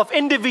a group of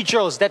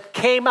individuals that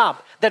came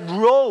up, that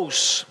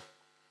rose,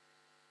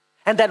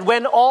 and that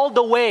went all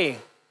the way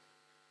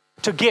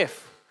to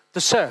give, to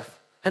serve,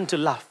 and to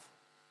love.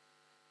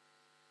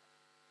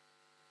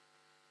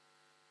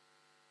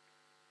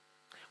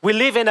 We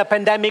live in a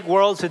pandemic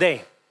world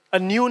today, a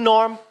new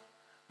norm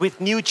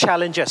with new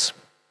challenges.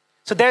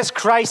 So there's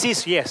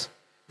crisis, yes.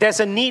 There's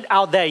a need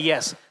out there,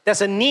 yes.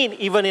 There's a need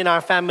even in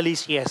our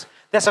families, yes.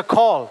 There's a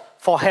call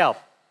for help.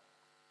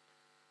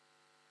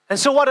 And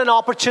so what an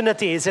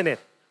opportunity, isn't it?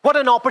 What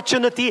an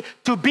opportunity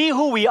to be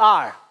who we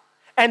are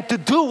and to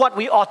do what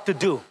we ought to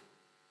do.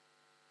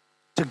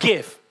 To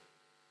give,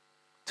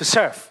 to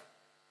serve,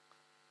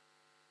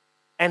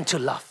 and to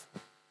love.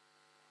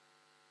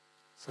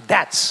 So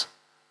that's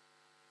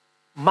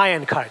my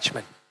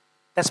encouragement.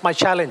 That's my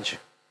challenge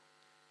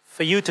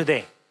for you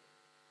today.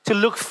 To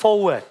look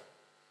forward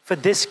for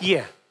this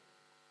year.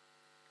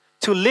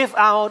 To live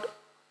out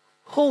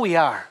who we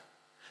are.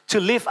 To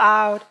live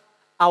out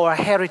our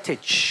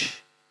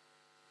heritage.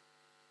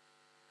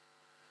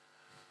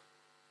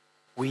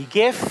 We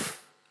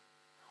give,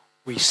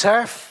 we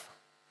serve,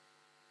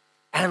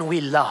 and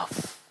we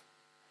love.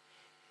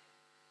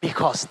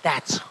 Because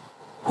that's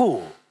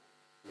who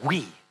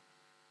we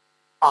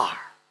are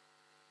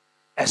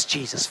as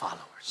Jesus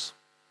followers.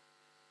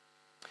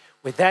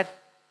 With that,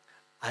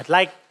 I'd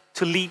like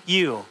to lead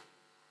you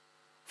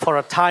for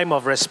a time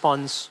of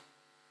response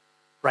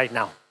right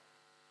now.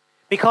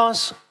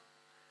 Because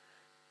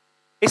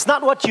it's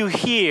not what you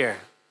hear,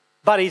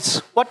 but it's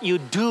what you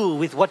do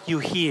with what you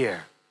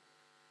hear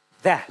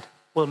that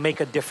will make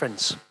a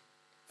difference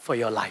for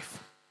your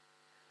life.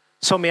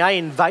 So may I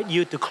invite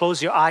you to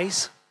close your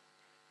eyes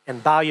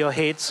and bow your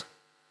heads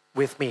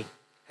with me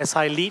as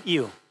I lead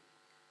you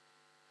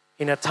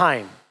in a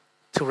time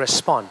to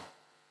respond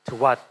to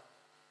what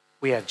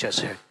we have just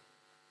heard.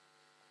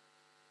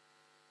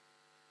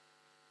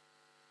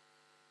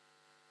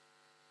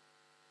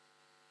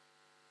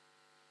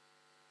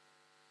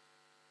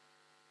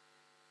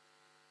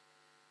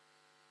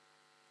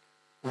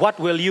 What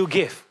will you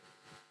give?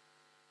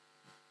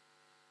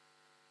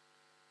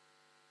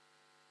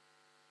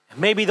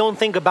 Maybe don't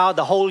think about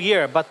the whole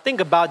year, but think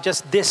about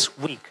just this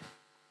week.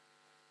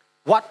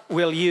 What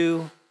will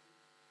you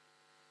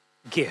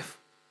give?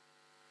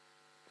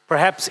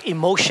 Perhaps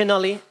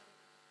emotionally,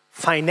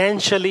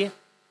 financially,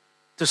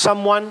 to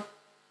someone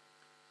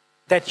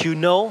that you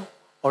know,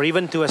 or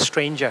even to a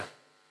stranger.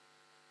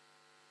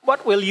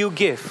 What will you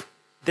give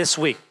this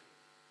week?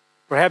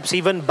 Perhaps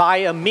even buy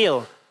a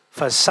meal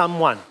for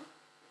someone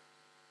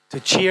to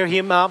cheer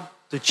him up,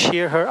 to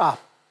cheer her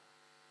up.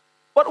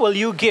 What will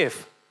you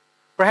give?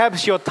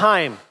 Perhaps your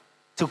time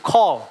to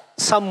call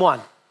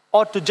someone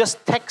or to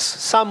just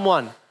text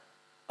someone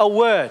a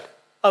word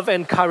of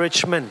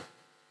encouragement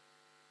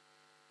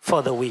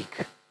for the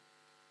week.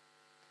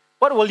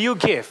 What will you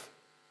give?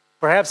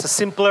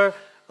 Perhaps a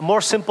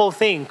more simple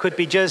thing could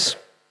be just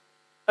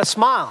a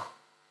smile,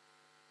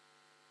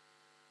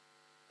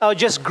 or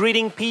just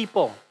greeting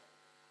people.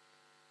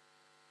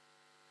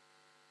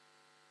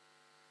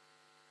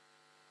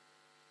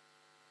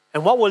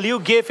 And what will you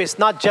give is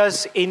not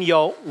just in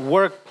your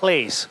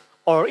workplace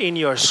or in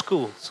your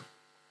schools,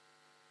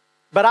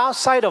 but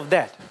outside of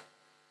that.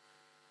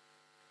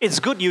 It's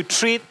good you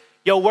treat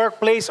your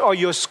workplace or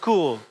your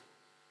school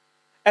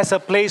as a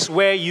place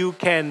where you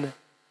can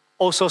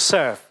also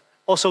serve,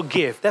 also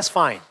give. That's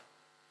fine.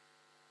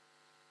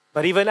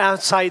 But even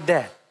outside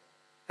that,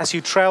 as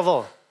you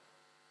travel,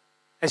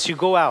 as you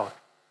go out,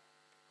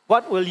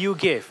 what will you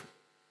give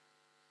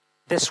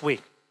this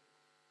week?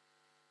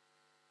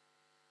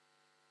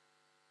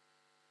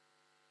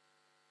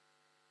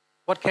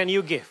 What can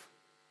you give?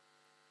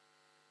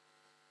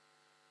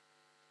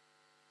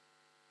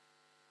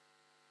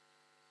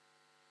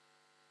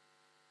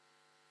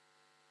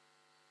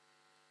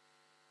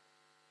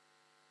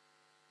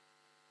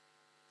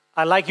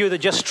 I'd like you to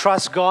just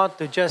trust God,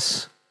 to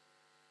just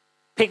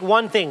pick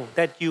one thing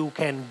that you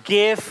can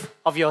give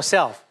of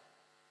yourself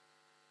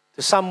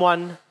to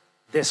someone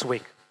this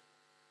week.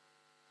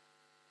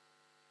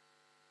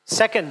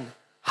 Second,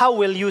 how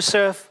will you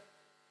serve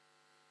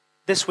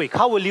this week?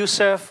 How will you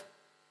serve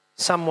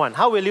someone?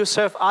 How will you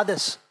serve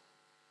others?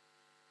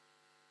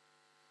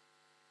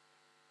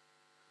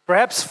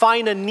 Perhaps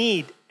find a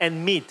need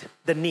and meet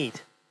the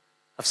need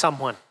of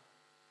someone.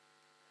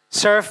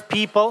 Serve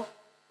people,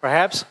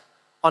 perhaps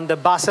on the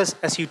buses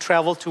as you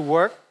travel to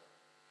work,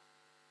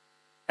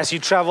 as you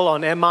travel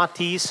on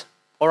MRTs,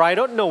 or I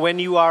don't know, when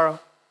you are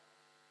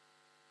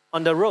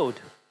on the road.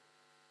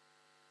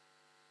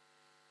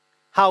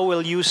 How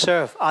will you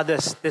serve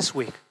others this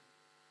week?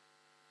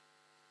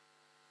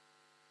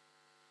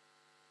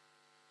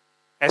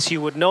 As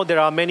you would know, there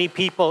are many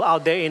people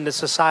out there in the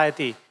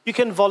society. You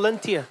can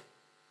volunteer.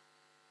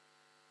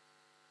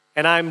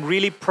 And I'm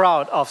really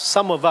proud of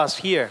some of us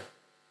here,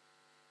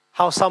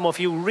 how some of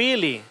you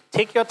really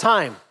take your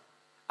time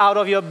out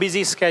of your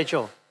busy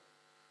schedule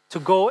to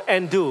go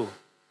and do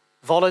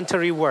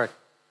voluntary work.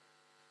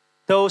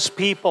 Those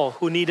people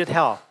who needed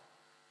help,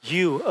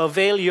 you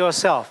avail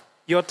yourself,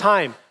 your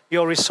time,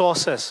 your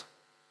resources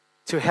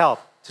to help,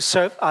 to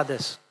serve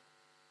others.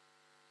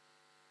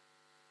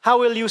 How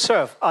will you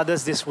serve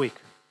others this week?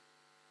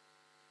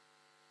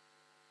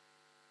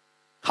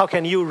 How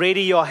can you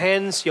ready your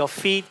hands, your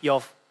feet,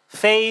 your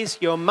face,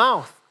 your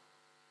mouth?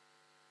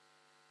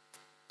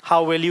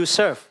 How will you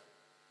serve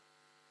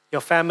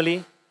your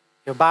family,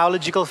 your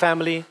biological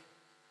family,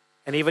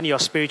 and even your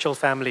spiritual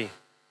family,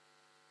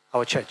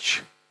 our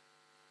church?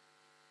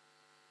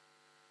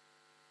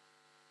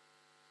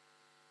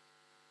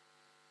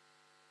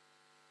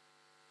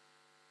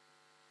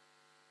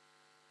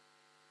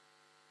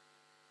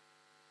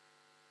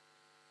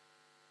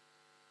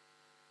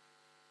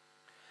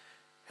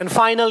 And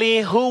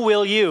finally, who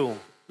will you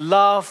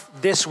love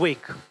this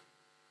week?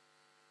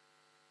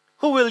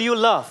 Who will you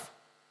love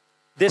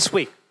this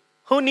week?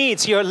 Who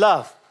needs your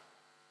love?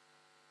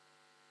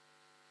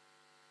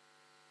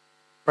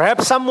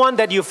 Perhaps someone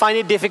that you find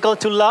it difficult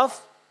to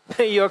love,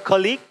 your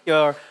colleague,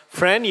 your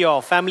friend,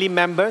 your family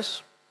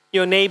members,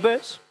 your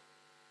neighbors.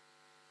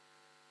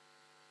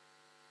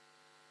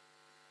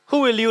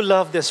 Who will you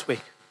love this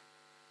week?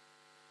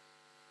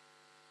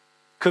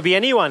 Could be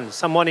anyone,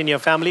 someone in your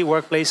family,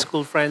 workplace,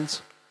 school,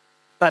 friends.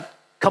 But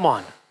come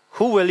on,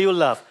 who will you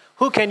love?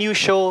 Who can you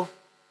show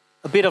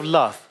a bit of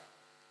love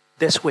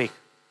this week?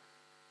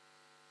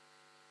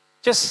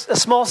 Just a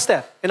small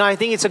step. And I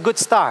think it's a good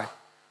start.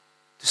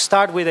 To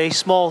start with a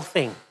small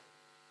thing.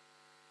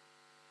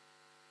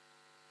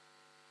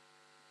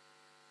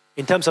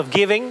 In terms of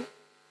giving,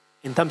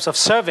 in terms of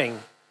serving,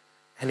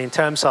 and in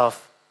terms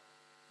of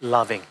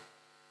loving.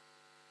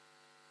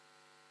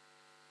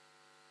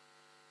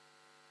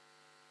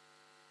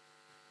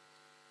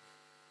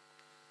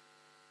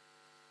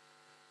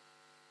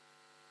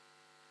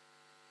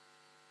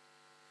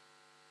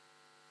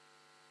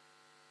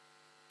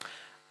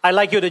 I'd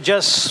like you to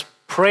just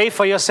pray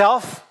for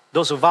yourself,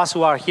 those of us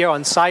who are here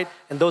on site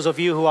and those of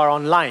you who are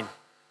online.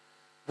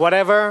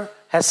 Whatever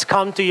has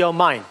come to your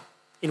mind,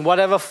 in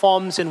whatever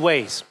forms and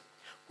ways,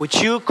 would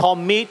you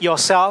commit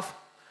yourself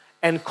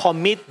and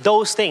commit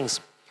those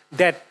things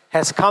that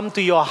has come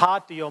to your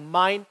heart, to your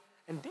mind,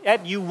 and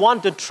that you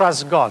want to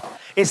trust God.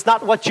 It's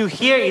not what you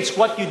hear, it's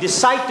what you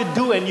decide to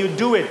do, and you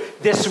do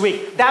it this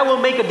week. That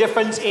will make a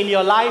difference in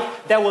your life.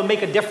 That will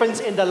make a difference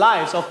in the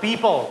lives of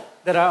people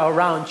that are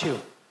around you.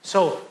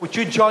 So would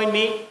you join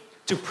me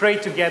to pray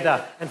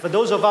together? And for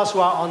those of us who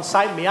are on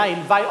site, may I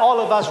invite all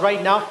of us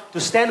right now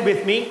to stand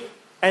with me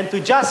and to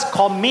just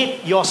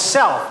commit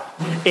yourself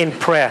in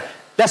prayer.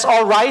 Let's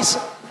all rise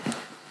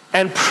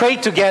and pray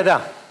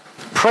together.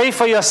 Pray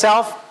for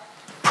yourself.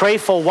 Pray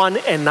for one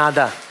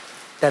another,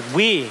 that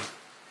we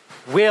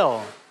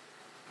will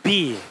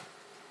be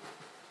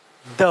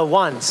the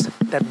ones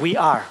that we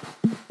are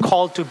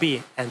called to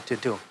be and to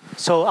do.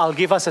 So I'll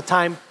give us a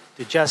time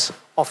to just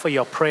offer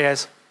your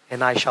prayers,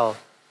 and I shall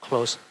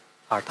close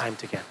our time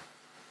together.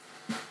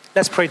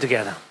 Let's pray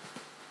together.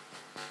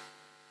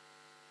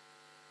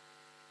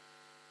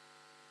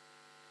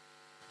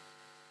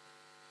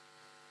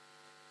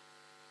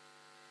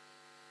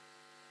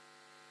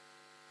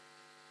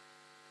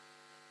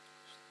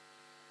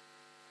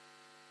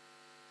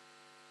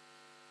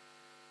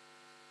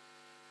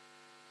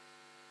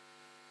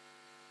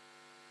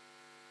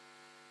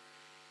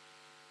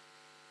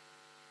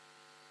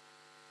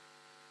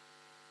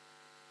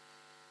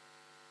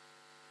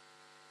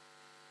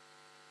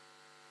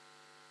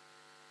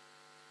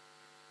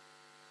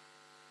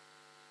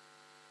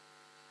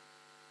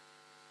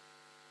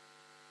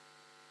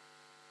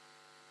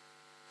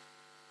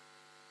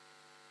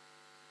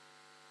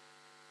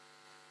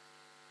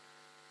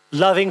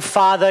 Loving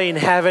Father in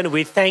heaven,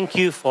 we thank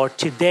you for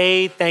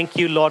today. Thank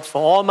you, Lord,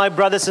 for all my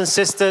brothers and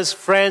sisters,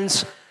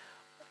 friends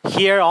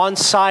here on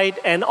site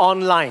and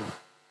online.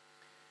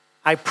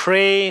 I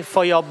pray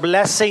for your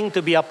blessing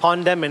to be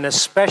upon them, and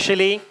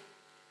especially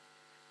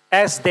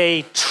as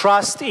they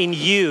trust in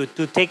you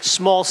to take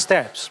small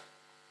steps,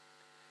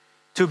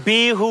 to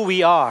be who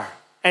we are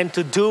and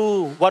to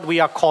do what we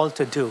are called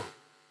to do.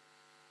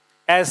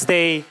 As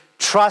they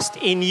trust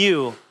in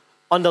you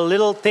on the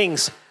little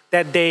things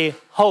that they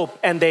hope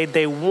and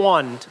they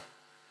want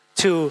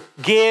to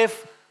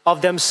give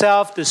of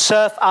themselves, to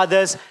serve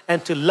others,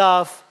 and to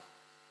love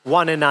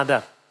one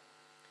another.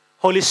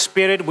 Holy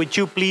Spirit, would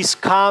you please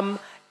come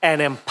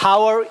and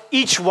empower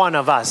each one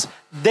of us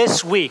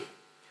this week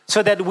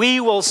so that we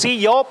will see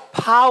your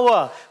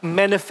power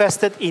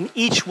manifested in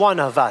each one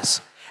of us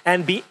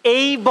and be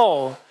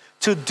able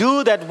to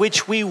do that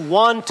which we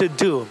want to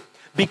do,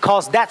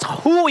 because that's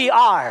who we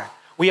are.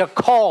 We are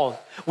called.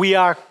 We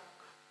are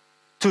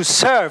to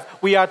serve,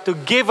 we are to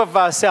give of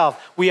ourselves,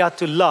 we are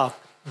to love.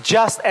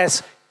 Just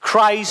as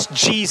Christ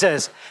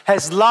Jesus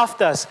has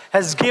loved us,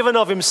 has given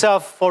of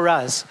himself for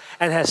us,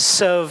 and has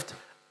served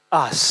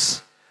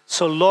us.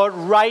 So Lord,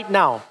 right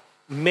now,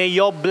 may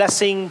your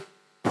blessing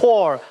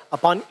pour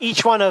upon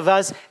each one of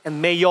us,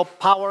 and may your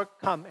power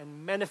come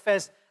and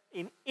manifest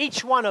in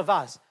each one of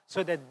us,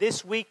 so that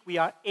this week we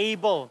are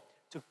able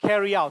to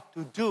carry out,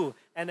 to do,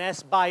 and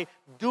as by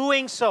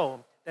doing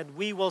so, that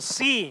we will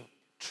see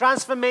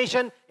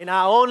transformation in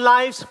our own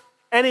lives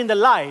and in the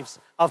lives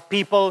of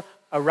people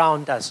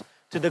around us,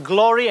 to the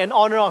glory and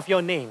honor of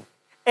your name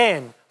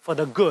and for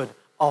the good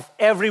of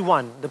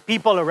everyone, the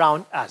people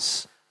around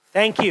us.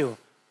 Thank you.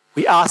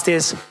 We ask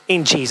this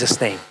in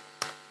Jesus' name.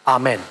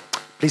 Amen.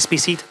 Please be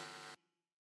seated.